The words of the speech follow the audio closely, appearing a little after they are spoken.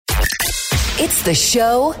It's the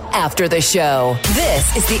show after the show.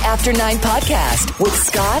 This is the After 9 podcast with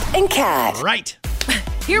Scott and Kat. Right.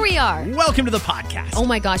 Here we are. Welcome to the podcast. Oh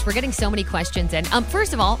my gosh, we're getting so many questions in.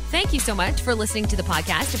 First of all, thank you so much for listening to the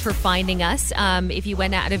podcast and for finding us if you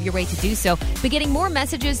went out of your way to do so. We're getting more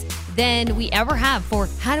messages than we ever have for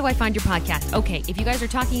how do I find your podcast? Okay, if you guys are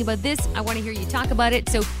talking about this, I want to hear you talk about it.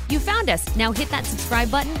 So you found us. Now hit that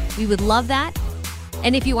subscribe button. We would love that.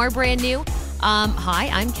 And if you are brand new, hi,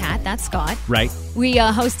 I'm Kat. That's Scott. Right. We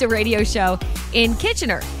host a radio show in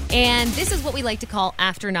Kitchener, and this is what we like to call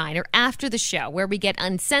After 9, or After the Show, where we get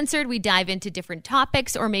uncensored. We dive into different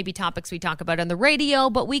topics, or maybe topics we talk about on the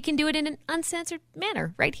radio, but we can do it in an uncensored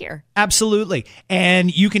manner right here. Absolutely.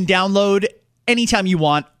 And you can download anytime you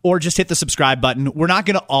want, or just hit the subscribe button. We're not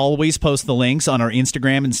going to always post the links on our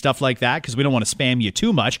Instagram and stuff like that because we don't want to spam you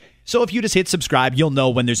too much. So if you just hit subscribe, you'll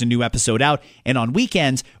know when there's a new episode out. And on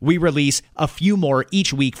weekends, we release a few more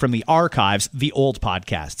each week from the archives, the old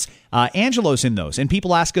podcasts. Angelo's in those, and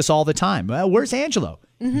people ask us all the time, where's Angelo?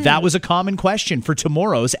 Mm-hmm. That was a common question for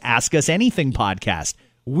tomorrow's Ask Us Anything podcast.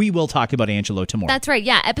 We will talk about Angelo tomorrow. That's right.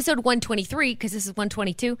 Yeah. Episode 123, because this is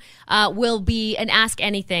 122, will be an Ask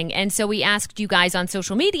Anything. And so we asked you guys on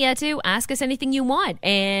social media to ask us anything you want.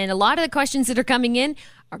 And a lot of the questions that are coming in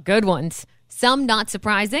are good ones. Some not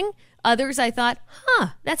surprising. Others I thought,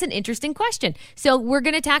 that's an interesting question. So we're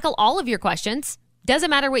going to tackle all of your questions.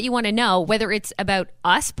 Doesn't matter what you want to know, whether it's about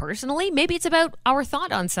us personally, maybe it's about our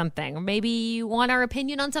thought on something, or maybe you want our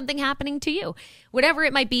opinion on something happening to you. Whatever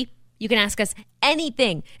it might be, you can ask us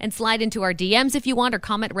anything and slide into our DMs if you want, or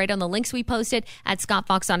comment right on the links we posted at Scott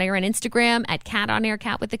Fox on Air on Instagram, at Kat on Air,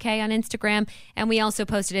 Kat with the K on Instagram. And we also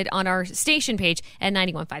posted it on our station page at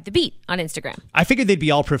 91.5 The Beat on Instagram. I figured they'd be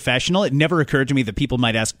all professional. It never occurred to me that people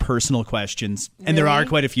might ask personal questions. And there are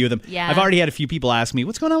quite a few of them. Yeah. I've already had a few people ask me,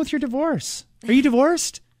 what's going on with your divorce? Are you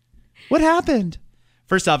divorced? What happened?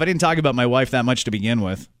 First off, I didn't talk about my wife that much to begin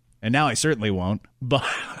with. And now I certainly won't. But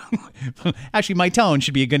actually, my tone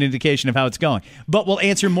should be a good indication of how it's going. But we'll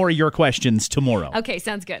answer more of your questions tomorrow. Okay,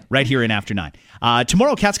 sounds good. Right here in After 9.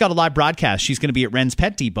 Tomorrow, Kat's got a live broadcast. She's going to be at Wren's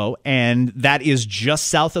Pet Depot, and that is just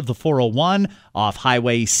south of the 401 off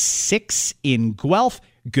Highway 6 in Guelph.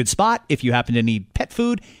 Good spot if you happen to need pet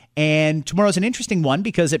food. And tomorrow's an interesting one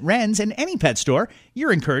because at Wren's and any pet store,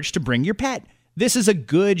 you're encouraged to bring your pet. This is a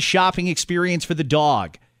good shopping experience for the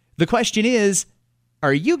dog. The question is,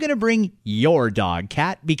 are you going to bring your dog,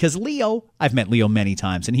 Kat? Because Leo, I've met Leo many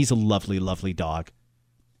times, and he's a lovely, lovely dog.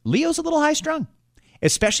 Leo's a little high-strung,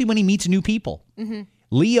 especially when he meets new people. Mm-hmm.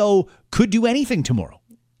 Leo could do anything tomorrow.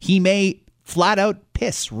 He may flat out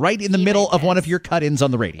piss right in the middle of one of your cut-ins on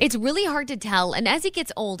the radio. It's really hard to tell. And as he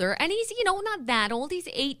gets older, and he's, not that old, he's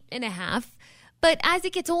 8.5. But as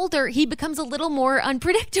it gets older, he becomes a little more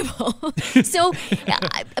unpredictable. So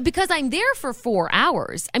because I'm there for 4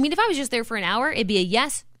 hours, I mean, if I was just there for an hour, it'd be a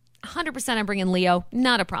yes, 100% I'm bringing Leo,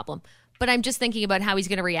 not a problem. But I'm just thinking about how he's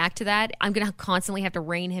going to react to that. I'm going to constantly have to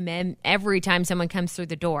rein him in every time someone comes through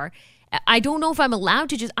the door. I don't know if I'm allowed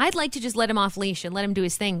to I'd like to just let him off leash and let him do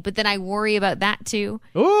his thing. But then I worry about that too.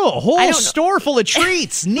 Oh, a whole store full of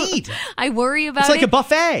treats. Neat. I worry about it. It's like a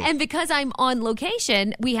buffet. And because I'm on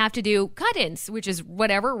location, we have to do cut-ins, which is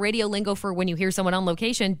whatever radio lingo for when you hear someone on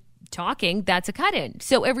location talking, that's a cut-in.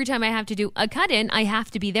 So every time I have to do a cut-in, I have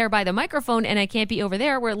to be there by the microphone, and I can't be over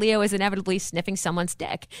there where Leo is inevitably sniffing someone's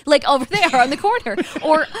dick, like over there on the corner,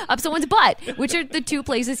 or up someone's butt, which are the two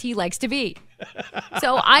places he likes to be.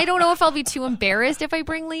 So I don't know if I'll be too embarrassed if I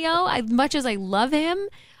bring Leo, as much as I love him.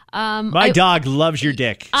 My dog loves your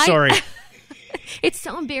dick. Sorry. It's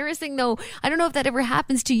so embarrassing, though. I don't know if that ever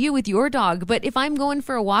happens to you with your dog, but if I'm going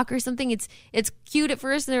for a walk or something, it's cute at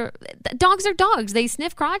first. Dogs are dogs. They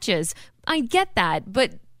sniff crotches. I get that,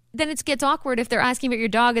 but then it gets awkward if they're asking about your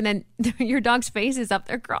dog and then your dog's face is up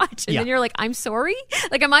their crotch. And then you're like, I'm sorry?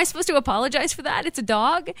 Like, am I supposed to apologize for that? It's a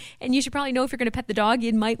dog. And you should probably know if you're going to pet the dog,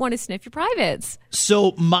 you might want to sniff your privates.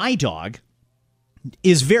 So my dog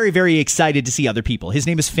is very, very excited to see other people. His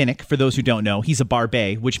name is Finnick, for those who don't know. He's a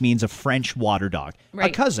Barbet, which means a French water dog.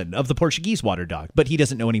 Right. A cousin of the Portuguese water dog, but he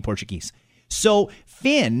doesn't know any Portuguese. So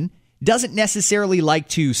Finn doesn't necessarily like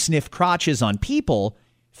to sniff crotches on people.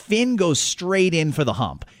 Finn goes straight in for the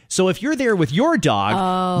hump. So if you're there with your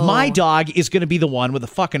dog, my dog is going to be the one with a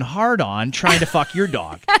fucking hard-on trying to fuck your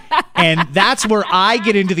dog. And that's where I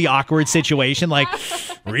get into the awkward situation, like,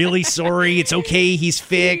 really sorry, it's okay, he's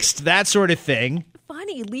fixed, that sort of thing.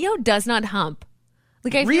 Funny, Leo does not hump.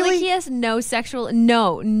 Like, I feel Really? like he has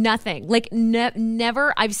nothing. Like,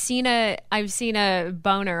 never. I've seen a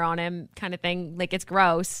boner on him kind of thing. Like, it's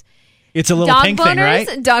gross. It's a little pink thing, right?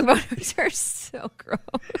 Dog boners are so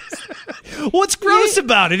gross. What's gross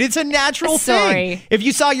about it? It's a natural Sorry. thing. If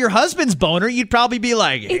you saw your husband's boner, you'd probably be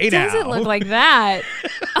like, hey, It doesn't look like that.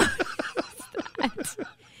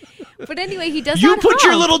 But anyway, he does You not put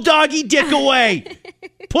your hump. little doggy dick away.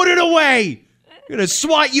 Put it away. I'm going to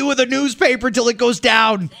swat you with a newspaper till it goes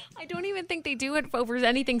down. I don't even think they do it over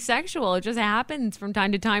anything sexual. It just happens from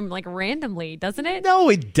time to time, like randomly, doesn't it? No,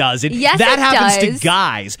 it doesn't. Yes, that it happens does. to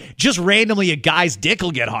guys. Just randomly, a guy's dick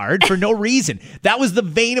will get hard for no reason. That was the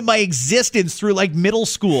vein of my existence through like middle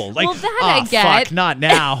school. Like, Well, that I get. Fuck, not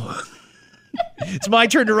now. It's my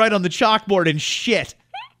turn to write on the chalkboard and shit.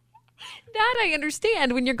 That I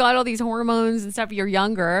understand when you've got all these hormones and stuff. You're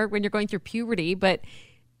younger when you're going through puberty, but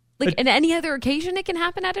like in any other occasion, it can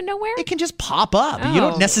happen out of nowhere. It can just pop up. You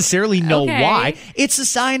Oh, don't necessarily know okay. why. It's a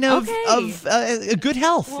sign of Okay. good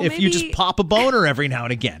health Well, if you maybe- just pop a boner every now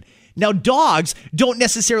and again. Now, dogs don't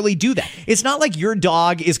necessarily do that. It's not like your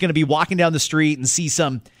dog is going to be walking down the street and see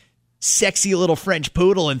some sexy little French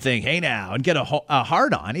poodle and think, hey now, and get a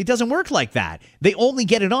hard on. It doesn't work like that. They only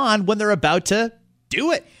get it on when they're about to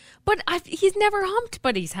do it. But he's never humped,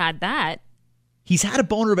 but he's had that. He's had a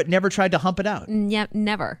boner but never tried to hump it out. Yeah,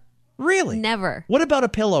 never. Really? Never. What about a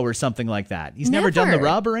pillow or something like that? He's never done the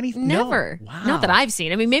rub or anything? Never. No. Wow. Not that I've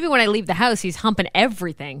seen. I mean, maybe when I leave the house, he's humping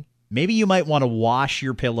everything. Maybe you might want to wash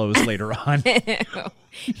your pillows later on.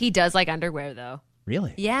 He does like underwear, though.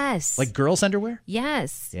 Really? Yes. Like girls' underwear?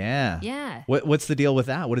 Yes. Yeah. Yeah. What's the deal with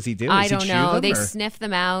that? What does he do? I Does he don't chew know. them, They or- sniff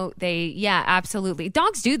them out. Yeah, absolutely.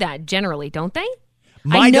 Dogs do that generally, don't they?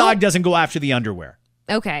 My I know- dog doesn't go after the underwear.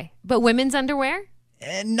 Okay. But women's underwear?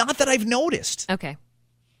 And not that I've noticed. Okay.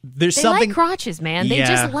 There's They something. like crotches, man. They Yeah.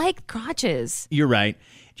 just like crotches. You're right.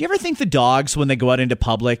 Do you ever think the dogs, when they go out into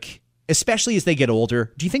public, especially as they get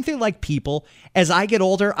older, do you think they like people? As I get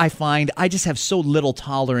older, I find I just have so little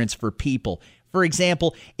tolerance for people. For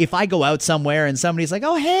example, if I go out somewhere and somebody's like,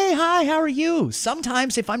 oh, hey, hi, how are you?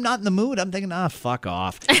 Sometimes if I'm not in the mood, I'm thinking, fuck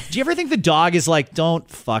off. Do you ever think the dog is like, don't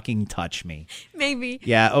fucking touch me? Maybe.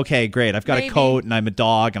 Yeah, okay, great. I've got Maybe. a coat and I'm a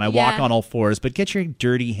dog and I walk Yeah. on all fours, but get your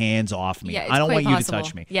dirty hands off me. Yeah, it's I don't quite want you possible. to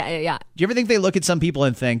touch me. Yeah. Do you ever think they look at some people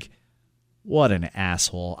and think, what an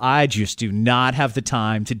asshole. I just do not have the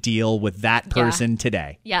time to deal with that person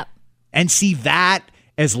today. Yep. And see that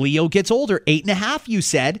as Leo gets older, 8.5, you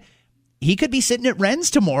said, he could be sitting at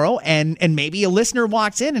Ren's tomorrow and maybe a listener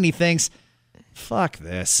walks in and he thinks, fuck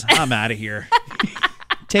this. I'm out of here.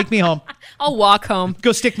 Take me home. I'll walk home.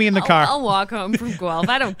 Go stick me in the car. I'll walk home from Guelph.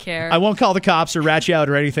 I don't care. I won't call the cops or rat you out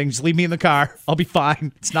or anything. Just leave me in the car. I'll be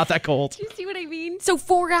fine. It's not that cold. Do you see what I mean? So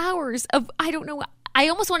 4 hours of, I don't know. I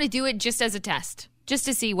almost want to do it just as a test, just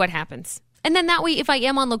to see what happens. And then that way, if I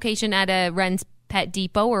am on location at a Ren's Pet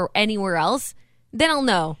Depot or anywhere else, then I'll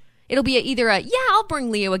know. It'll be either I'll bring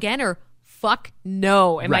Leo again, or fuck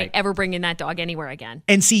no, am Right. I ever bringing that dog anywhere again?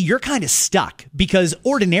 And see, you're kind of stuck because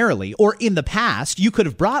ordinarily or in the past, you could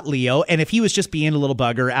have brought Leo. And if he was just being a little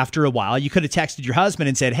bugger after a while, you could have texted your husband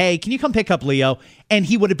and said, hey, can you come pick up Leo? And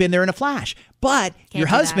he would have been there in a flash. But your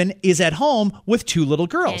do that. husband is at home with 2 little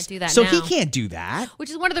girls. Can't do that so he now. can't do that. Which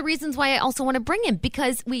is one of the reasons why I also want to bring him,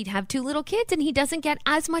 because we have 2 little kids and he doesn't get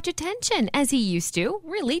as much attention as he used to,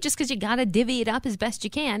 really, just because you got to divvy it up as best you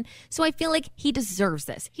can. So I feel like he deserves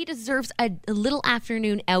this. He deserves a little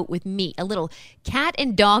afternoon out with me, a little cat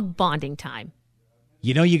and dog bonding time.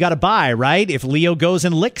 You know, you got to buy, right? If Leo goes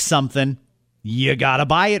and licks something, you got to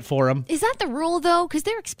buy it for him. Is that the rule, though? Because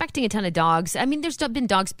they're expecting a ton of dogs. I mean, there's been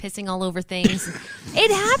dogs pissing all over things.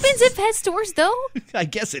 It happens at pet stores, though. I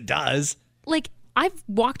guess it does. Like, I've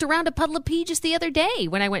walked around a puddle of pee just the other day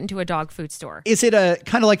when I went into a dog food store. Is it a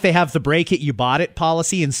kind of like they have the break it, you bought it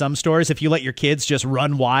policy in some stores? If you let your kids just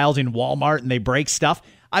run wild in Walmart and they break stuff,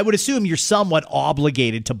 I would assume you're somewhat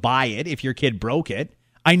obligated to buy it if your kid broke it.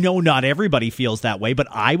 I know not everybody feels that way, but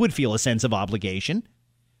I would feel a sense of obligation.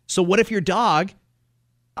 So what if your dog,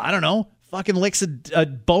 I don't know, fucking licks a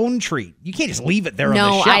bone treat? You can't just leave it there on the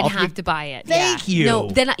No, shelf. I'd have to buy it. Thank you. No,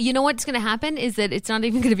 then you know what's going to happen is that it's not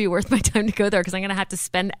even going to be worth my time to go there because I'm going to have to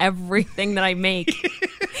spend everything that I make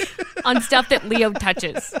on stuff that Leo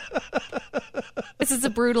touches. This is a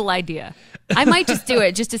brutal idea. I might just do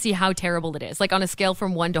it just to see how terrible it is. Like on a scale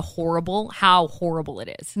from 1 to horrible, how horrible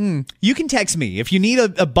it is. You can text me if you need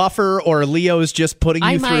a buffer or Leo's just putting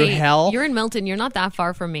you through hell. You're in Milton. You're not that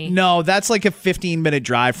far from me. No, that's like a 15-minute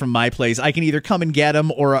drive from my place. I can either come and get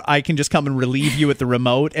him or I can just come and relieve you at the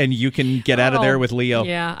remote and you can get out of there with Leo.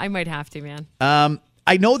 Yeah, I might have to, man.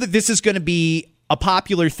 I know that this is going to be a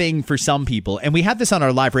popular thing for some people, and we had this on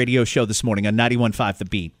our live radio show this morning on 91.5 The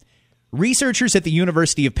Beat. researchers at the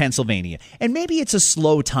University of Pennsylvania, and maybe it's a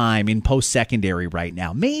slow time in post-secondary right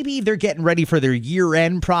now. Maybe they're getting ready for their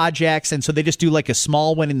year-end projects, and so they just do like a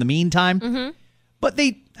small one in the meantime. Mm-hmm. But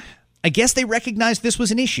I guess they recognized this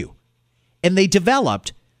was an issue, and they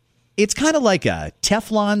developed, it's kind of like a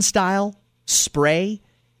Teflon-style spray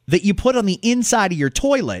that you put on the inside of your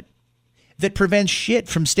toilet that prevents shit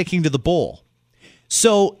from sticking to the bowl.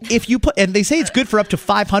 So if you put, and they say it's good for up to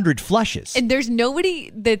 500 flushes. And there's nobody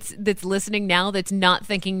that's listening now that's not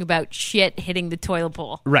thinking about shit hitting the toilet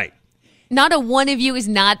bowl. Right. Not a one of you is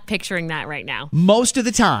not picturing that right now. Most of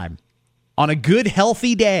the time, on a good,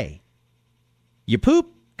 healthy day, you poop,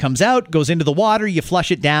 comes out, goes into the water, you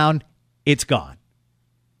flush it down, it's gone.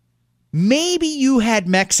 Maybe you had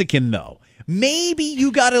Mexican, though. Maybe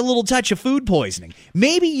you got a little touch of food poisoning.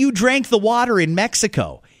 Maybe you drank the water in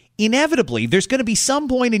Mexico. Inevitably, there's going to be some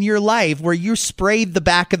point in your life where you sprayed the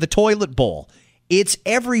back of the toilet bowl. It's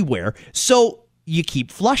everywhere. So you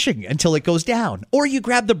keep flushing until it goes down. Or you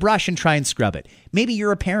grab the brush and try and scrub it. Maybe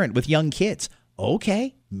you're a parent with young kids.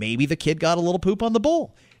 Okay, maybe the kid got a little poop on the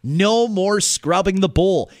bowl. No more scrubbing the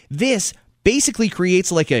bowl. This basically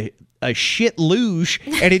creates like a shit luge,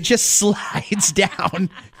 and it just slides down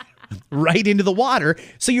right into the water.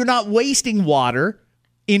 So you're not wasting water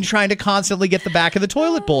in trying to constantly get the back of the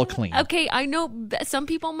toilet bowl clean. Okay, I know some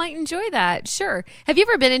people might enjoy that. Sure. Have you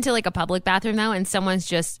ever been into like a public bathroom now and someone's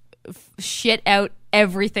just shit out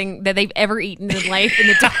everything that they've ever eaten in life in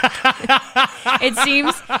the top? It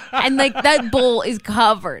seems. And like that bowl is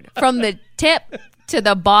covered from the tip to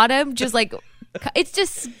the bottom. Just like, it's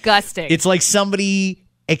disgusting. It's like somebody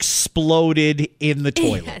exploded in the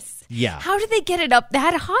toilet. Yes. Yeah. How did they get it up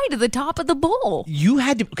that high to the top of the bowl? You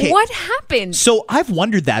had to. Okay. What happened? So I've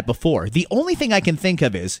wondered that before. The only thing I can think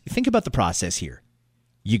of is, think about the process here.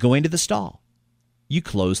 You go into the stall. You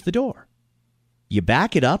close the door. You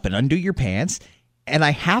back it up and undo your pants. And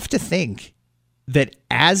I have to think that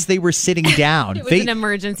as they were sitting down, it was an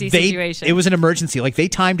emergency situation. It was an emergency. Like they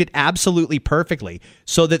timed it absolutely perfectly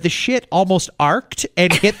so that the shit almost arced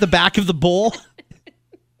and hit the back of the bowl.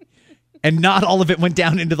 And not all of it went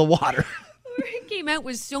down into the water. It came out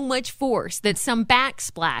with so much force that some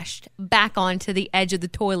backsplashed back onto the edge of the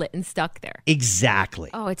toilet and stuck there.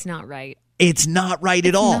 Exactly. Oh, it's not right. It's not right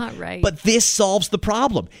at all. Not right. But this solves the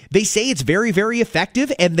problem. They say it's very, very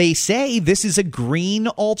effective, and they say this is a green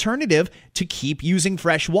alternative to keep using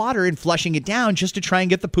fresh water and flushing it down just to try and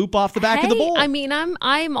get the poop off the back of the bowl. I mean,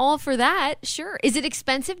 I'm all for that. Sure. Is it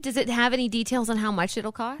expensive? Does it have any details on how much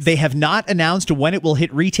it'll cost? They have not announced when it will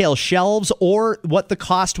hit retail shelves or what the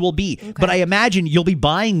cost will be. Okay. But I imagine you'll be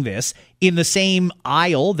buying this in the same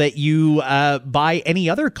aisle that you buy any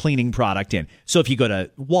other cleaning product in. So if you go to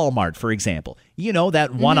Walmart, for example, you know,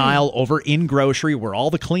 that one aisle over in grocery where all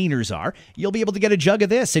the cleaners are, you'll be able to get a jug of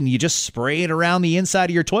this and you just spray it around the inside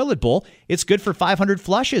of your toilet bowl. It's good for 500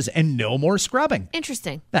 flushes and no more scrubbing.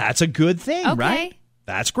 Interesting. That's a good thing, right?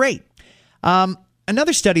 That's great.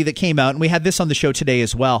 Another study that came out, and we had this on the show today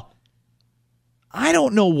as well. I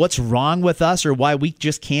don't know what's wrong with us or why we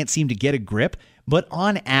just can't seem to get a grip, but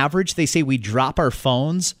on average, they say we drop our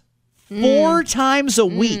phones 4 times a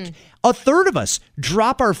week. A third of us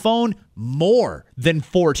drop our phone more than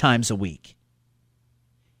 4 times a week.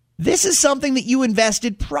 This is something that you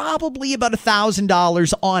invested probably about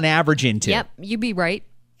 $1,000 on average into. Yep, you'd be right.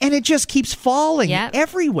 And it just keeps falling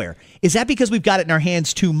everywhere. Is that because we've got it in our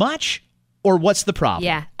hands too much? Or what's the problem?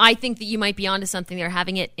 Yeah, I think that you might be onto something there,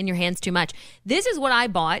 having it in your hands too much. This is what I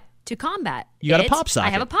bought to combat. You got a pop socket.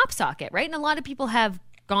 I have a pop socket, right? And a lot of people have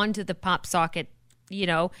gone to the pop socket,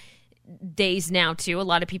 days now too. A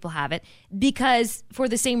lot of people have it because for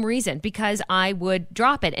the same reason, because I would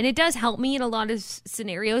drop it. And it does help me in a lot of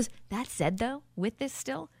scenarios. That said, though, with this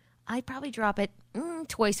still, I'd probably drop it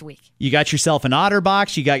twice a week. You got yourself an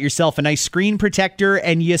OtterBox, you got yourself a nice screen protector,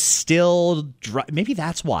 and you still maybe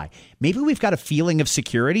that's why. Maybe we've got a feeling of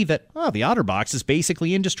security that, the OtterBox is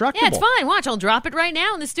basically indestructible. Yeah, it's fine. Watch, I'll drop it right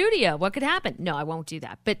now in the studio. What could happen? No, I won't do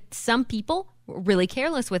that. But some people are really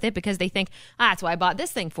careless with it because they think, that's what I bought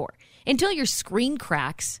this thing for. Until your screen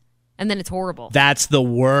cracks, and then it's horrible. That's the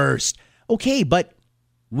worst. Okay, but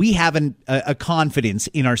we have a confidence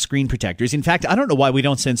in our screen protectors. In fact, I don't know why we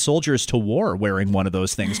don't send soldiers to war wearing one of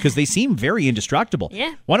those things because they seem very indestructible.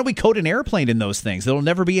 Yeah. Why don't we coat an airplane in those things? There'll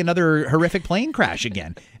never be another horrific plane crash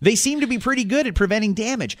again. They seem to be pretty good at preventing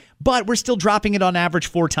damage, but we're still dropping it on average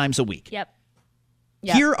 4 times a week. Yep.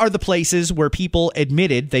 Here are the places where people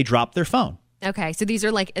admitted they dropped their phone. Okay, so these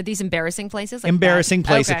are these embarrassing places? Embarrassing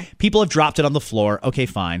places. Okay. People have dropped it on the floor. Okay,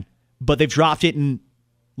 fine. But they've dropped it in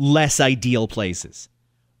less ideal places.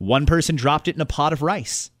 One person dropped it in a pot of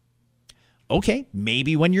rice. Okay,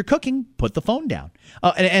 maybe when you're cooking, put the phone down.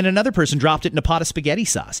 And another person dropped it in a pot of spaghetti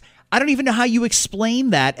sauce. I don't even know how you explain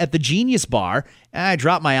that at the Genius Bar. I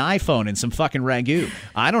dropped my iPhone in some fucking ragu.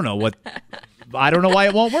 I don't know why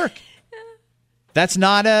it won't work. That's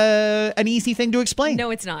not an easy thing to explain.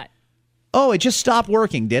 No, it's not. Oh, it just stopped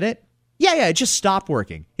working, did it? Yeah, it just stopped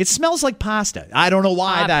working. It smells like pasta. I don't know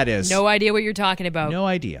why that is. No idea what you're talking about. No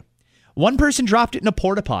idea. One person dropped it in a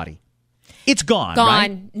porta potty. It's gone, Gone.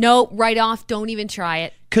 right? No, right off. Don't even try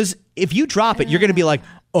it. Because if you drop it, you're going to be like,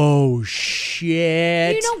 oh,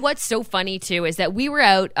 shit. You know what's so funny, too, is that we were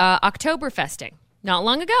out Oktoberfesting not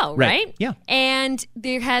long ago, right? Yeah. And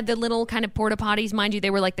they had the little kind of porta potties. Mind you, they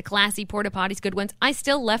were like the classy porta potties, good ones. I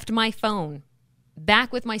still left my phone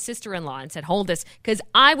back with my sister-in-law and said, hold this, because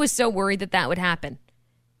I was so worried that would happen.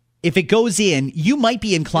 If it goes in, you might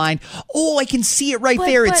be inclined, I can see it right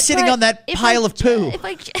there. It's sitting on that pile of poo.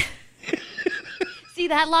 See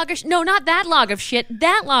that log of no, not that log of shit.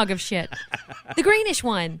 That log of shit. The greenish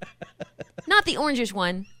one. Not the orangish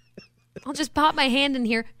one. I'll just pop my hand in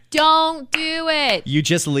here. Don't do it. You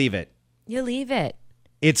just leave it. You leave it.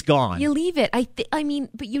 It's gone. You leave it. I mean,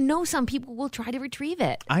 but some people will try to retrieve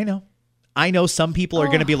it. I know some people are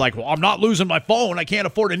going to be like, well, I'm not losing my phone. I can't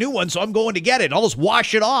afford a new one, so I'm going to get it. I'll just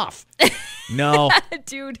wash it off. No.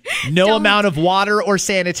 Dude. No amount of water or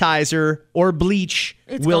sanitizer or bleach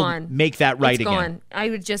will make that right again. It's gone. I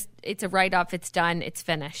would it's a write-off. It's done. It's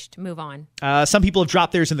finished. Move on. Some people have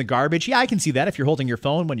dropped theirs in the garbage. Yeah, I can see that if you're holding your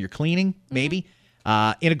phone when you're cleaning, maybe.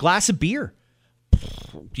 In a glass of beer.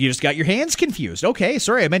 You just got your hands confused. Okay,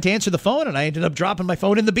 sorry, I meant to answer the phone and I ended up dropping my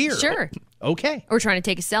phone in the beer. Sure. Okay. Or trying to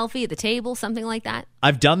take a selfie at the table, something like that.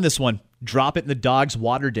 I've done this one. Drop it in the dog's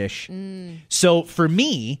water dish. So for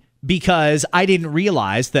me, because I didn't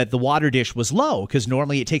realize that the water dish was low, because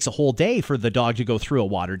normally it takes a whole day for the dog to go through a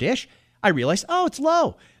water dish, I realized, it's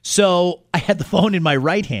low. So I had the phone in my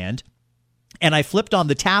right hand and I flipped on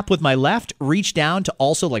the tap with my left, reached down to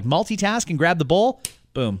also multitask and grab the bowl.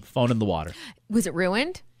 Boom, phone in the water. Was it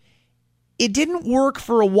ruined? It didn't work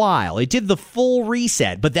for a while. It did the full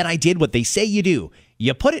reset, but then I did what they say you do.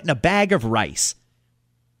 You put it in a bag of rice.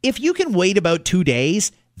 If you can wait about 2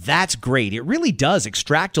 days, that's great. It really does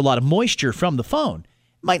extract a lot of moisture from the phone.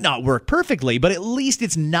 Might not work perfectly, but at least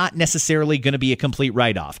it's not necessarily going to be a complete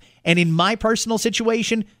write-off. And in my personal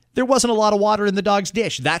situation, there wasn't a lot of water in the dog's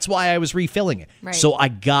dish. That's why I was refilling it. Right. So I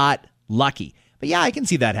got lucky. But yeah, I can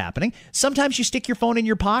see that happening. Sometimes you stick your phone in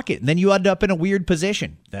your pocket and then you end up in a weird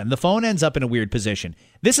position. Then the phone ends up in a weird position.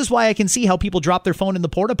 This is why I can see how people drop their phone in the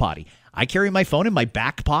porta potty. I carry my phone in my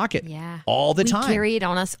back pocket all the time. We carry it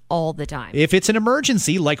on us all the time. If it's an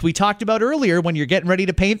emergency, like we talked about earlier when you're getting ready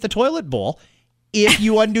to paint the toilet bowl, if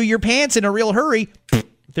you undo your pants in a real hurry,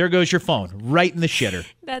 there goes your phone right in the shitter.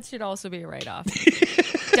 That should also be a write-off.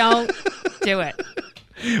 Don't do it.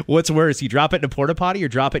 What's worse, you drop it in a porta potty or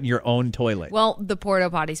drop it in your own toilet? Well, the porta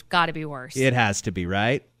potty's got to be worse. It has to be,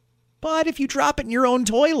 right? But if you drop it in your own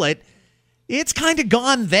toilet, it's kind of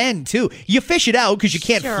gone then, too. You fish it out because you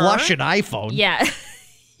can't flush an iPhone. Yeah.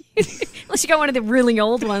 Unless you got one of the really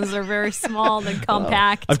old ones that are very small and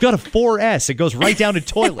compact. I've got a 4S. It goes right down a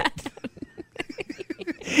toilet.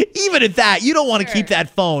 Even at that, you don't want to keep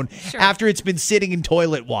that phone after it's been sitting in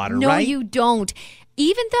toilet water, right? No, you don't.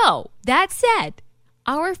 Even though, that said,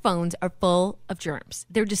 our phones are full of germs.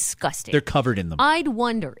 They're disgusting. They're covered in them. I'd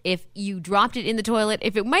wonder if you dropped it in the toilet,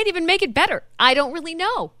 if it might even make it better. I don't really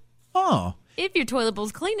know. Oh. If your toilet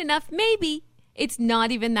bowl's clean enough, maybe it's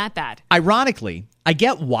not even that bad. Ironically, I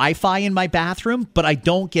get Wi-Fi in my bathroom, but I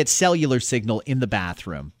don't get cellular signal in the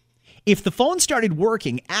bathroom. If the phone started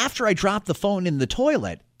working after I dropped the phone in the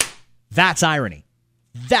toilet, that's irony.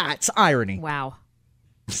 That's irony. Wow.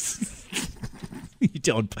 You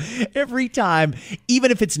don't. Every time,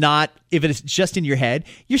 even if it's just in your head,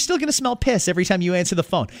 you're still going to smell piss every time you answer the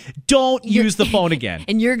phone. Don't use the phone again.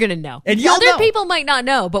 And you're going to know. And you'll know. Other people might not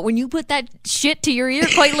know, but when you put that shit to your ear,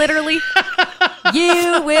 quite literally,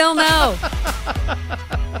 you will know.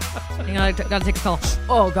 Hang on, I got to take a call.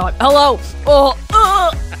 Oh, God. Hello.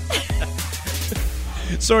 Oh,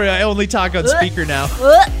 Sorry, I only talk on speaker now.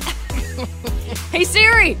 Hey,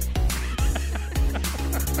 Siri.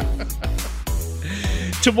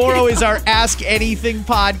 Tomorrow is our Ask Anything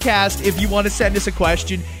podcast. If you want to send us a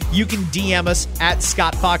question, you can DM us at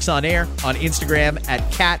Scott Fox On Air on Instagram,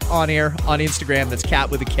 at Cat On Air on Instagram. That's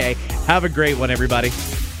Cat with a K. Have a great one, everybody.